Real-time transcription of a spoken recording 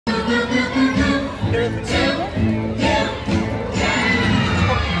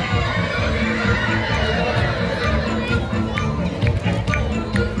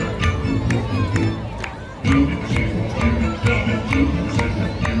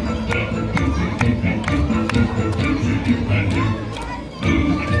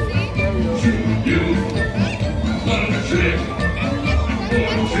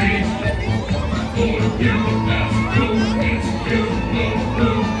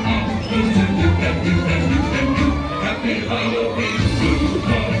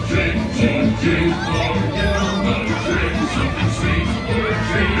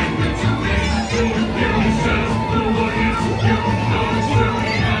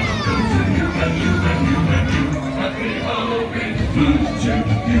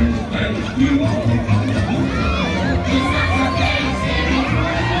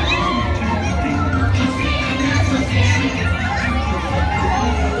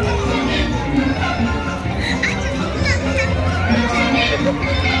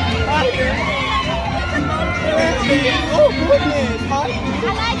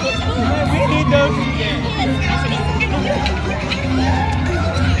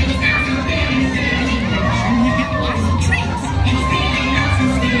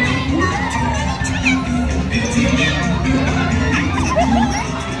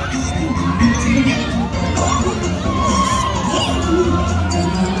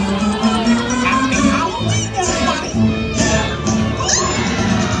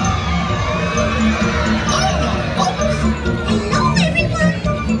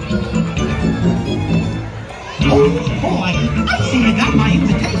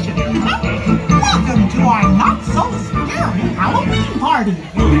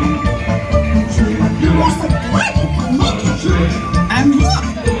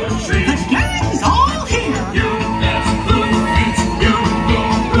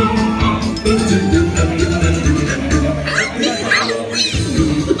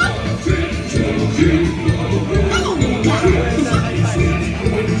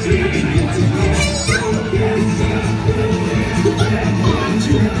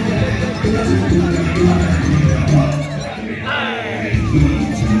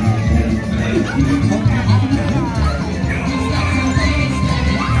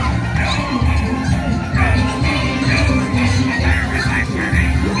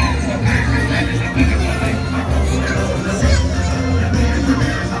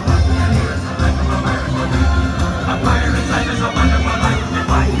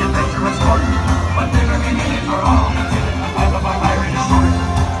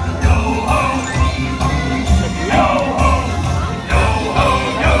Yo!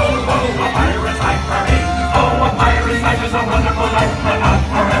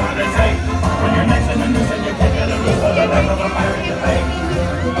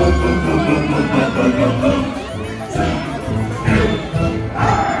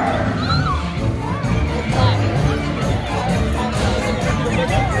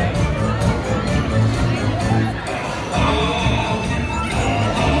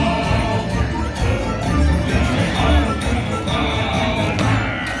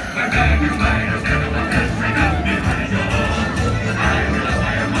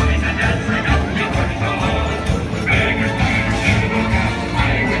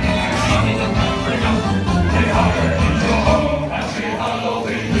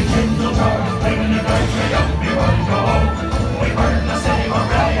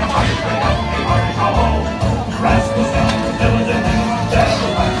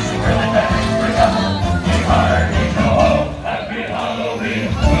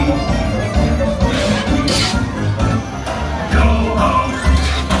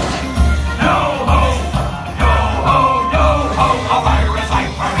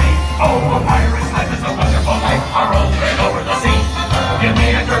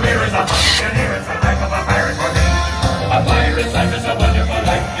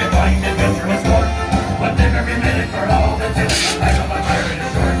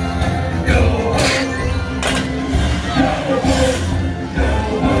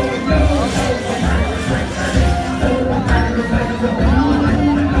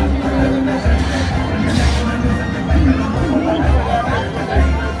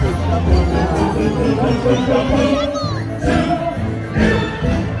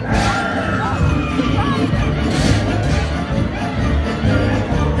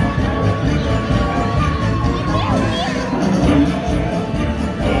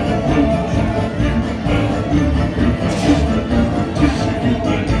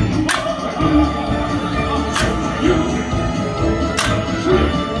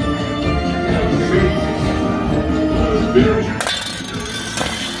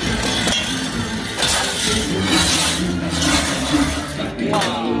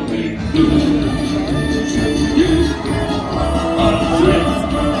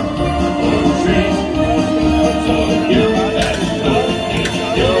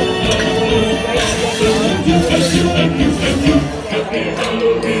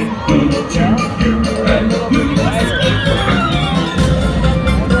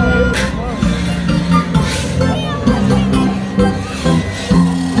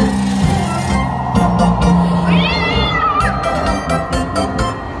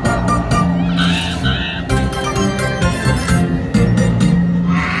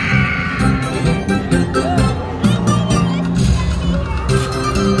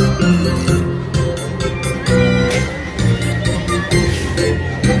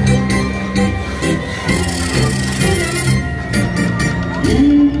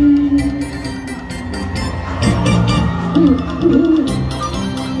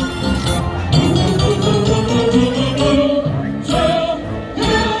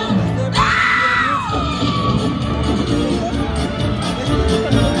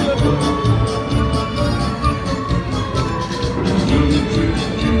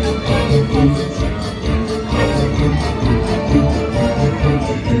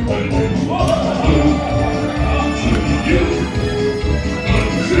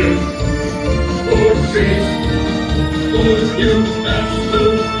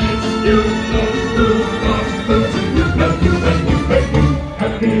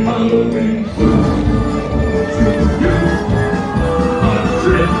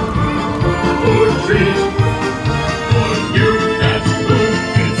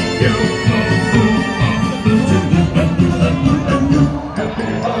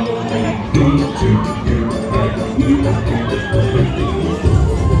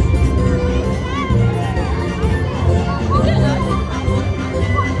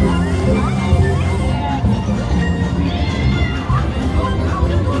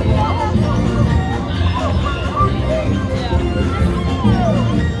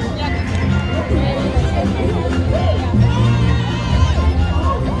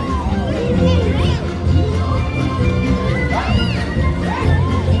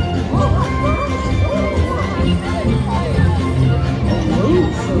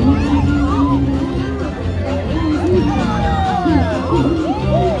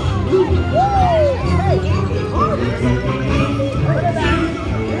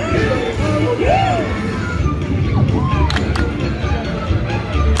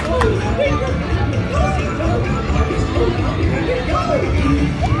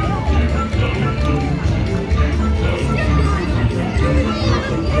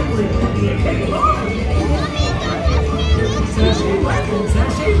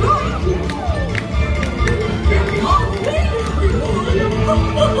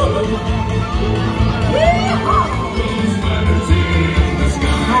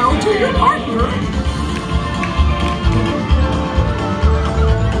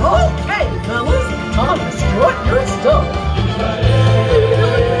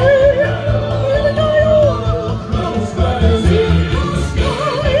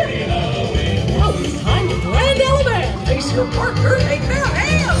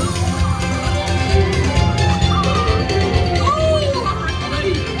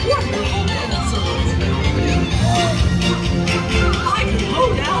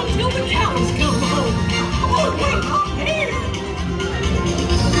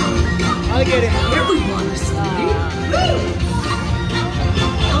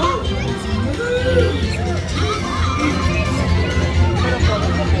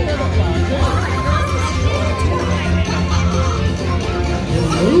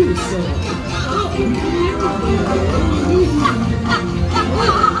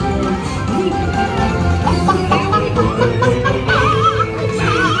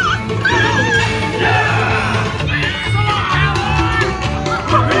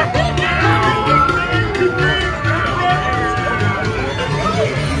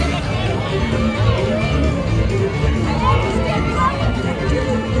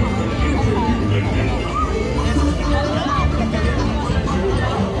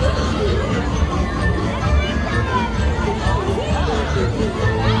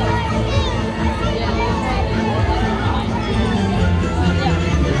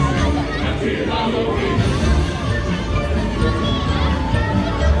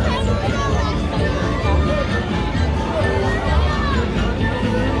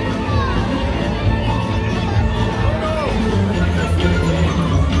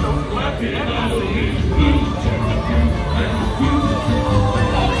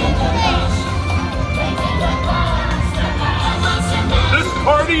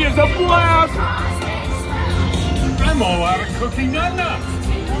 Is a blast! I'm all out of cooking enough.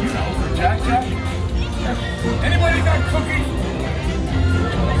 You know, Jack? Anybody got cookies?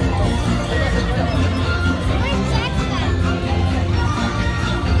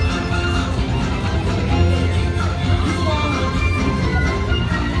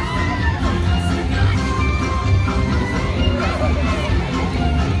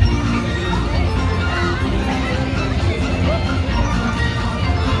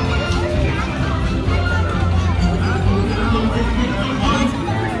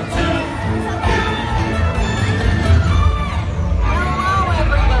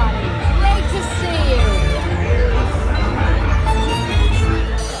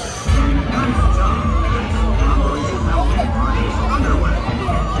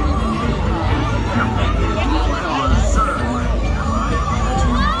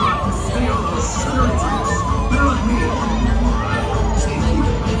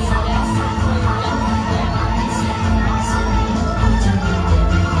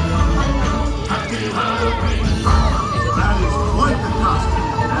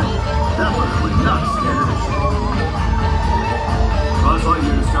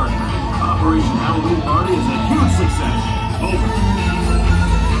 Operation Halloween Party is a huge success. Over.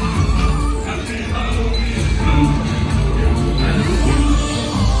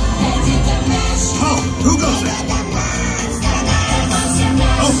 Oh, who goes there?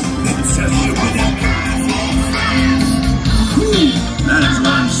 Oh, it's a human. That is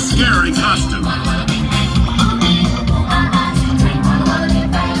one scary costume.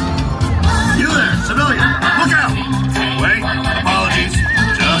 You there, civilian, look out! Wait, apologies.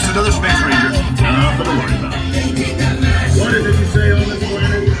 Just another Space Ranger. Nothing to worry about. What did you say on this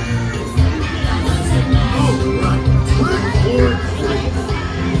planet? Oh, right. Click or treat.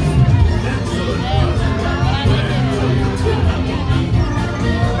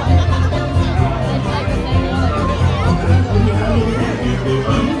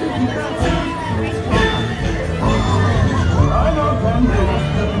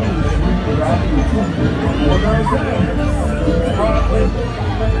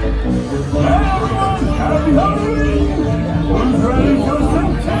 Happy Halloween! Who's ready for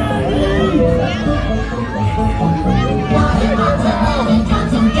some candy?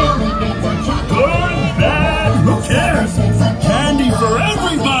 Good, bad, who cares? Candy for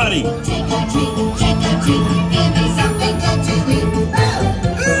everybody!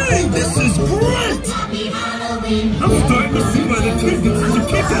 Hey, this is great! I'm starting to see why the kids get such a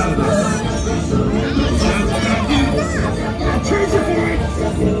kick out of this. I'll charge you for it!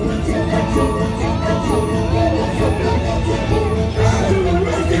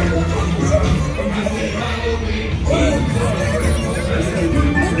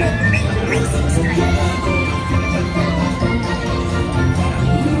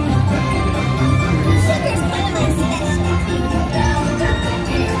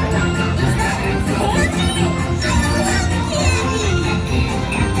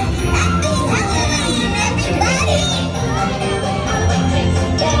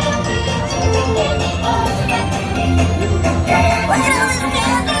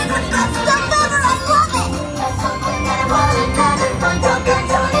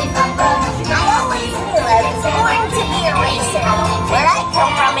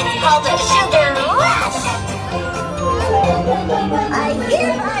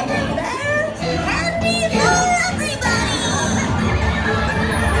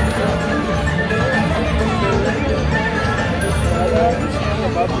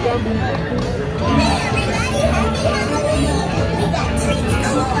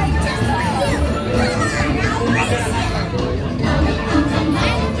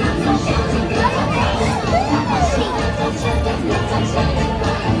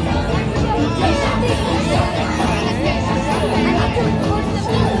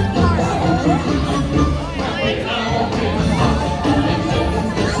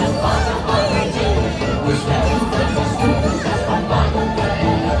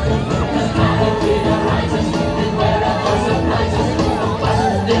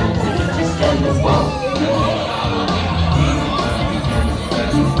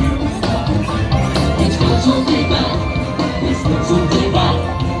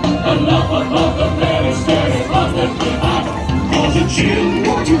 Chill,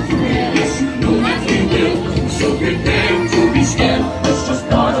 1, 2, 3, yes, you know that we will. So prepare to be scared, that's just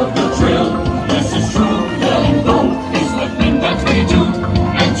part of the drill. This is true, letting go is the thing that we do.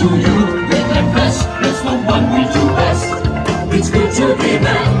 And to you, we confess, it's the one we do best. It's good to be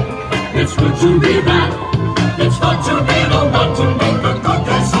back, it's good to be back. It's fun to be the one to make the good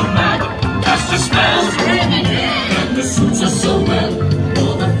guys so mad. As the smells breathing in, and the suits are so well.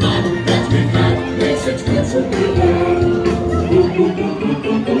 All the fun that we've had makes it good to be back.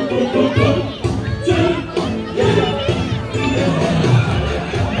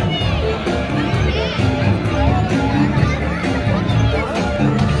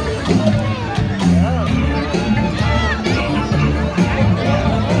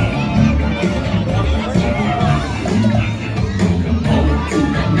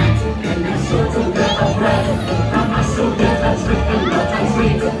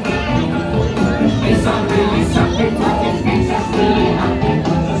 treat. It's not really something, but it makes us really happy.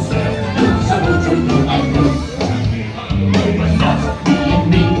 So don't you know I know? But not being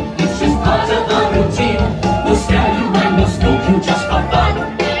mean, it's just part of the routine. We'll scare you and we'll smoke you just for fun.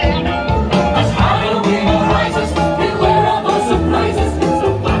 As Halloween arises, beware of our surprises. It's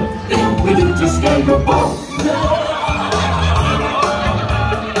a fun thing we do to scare you both.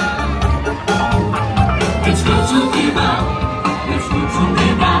 It's good to be back. It's good to be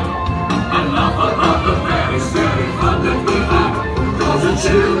back. And laugh about the very scary fun that we have. Cause a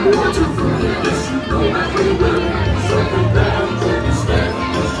chill water for this, you know that we will.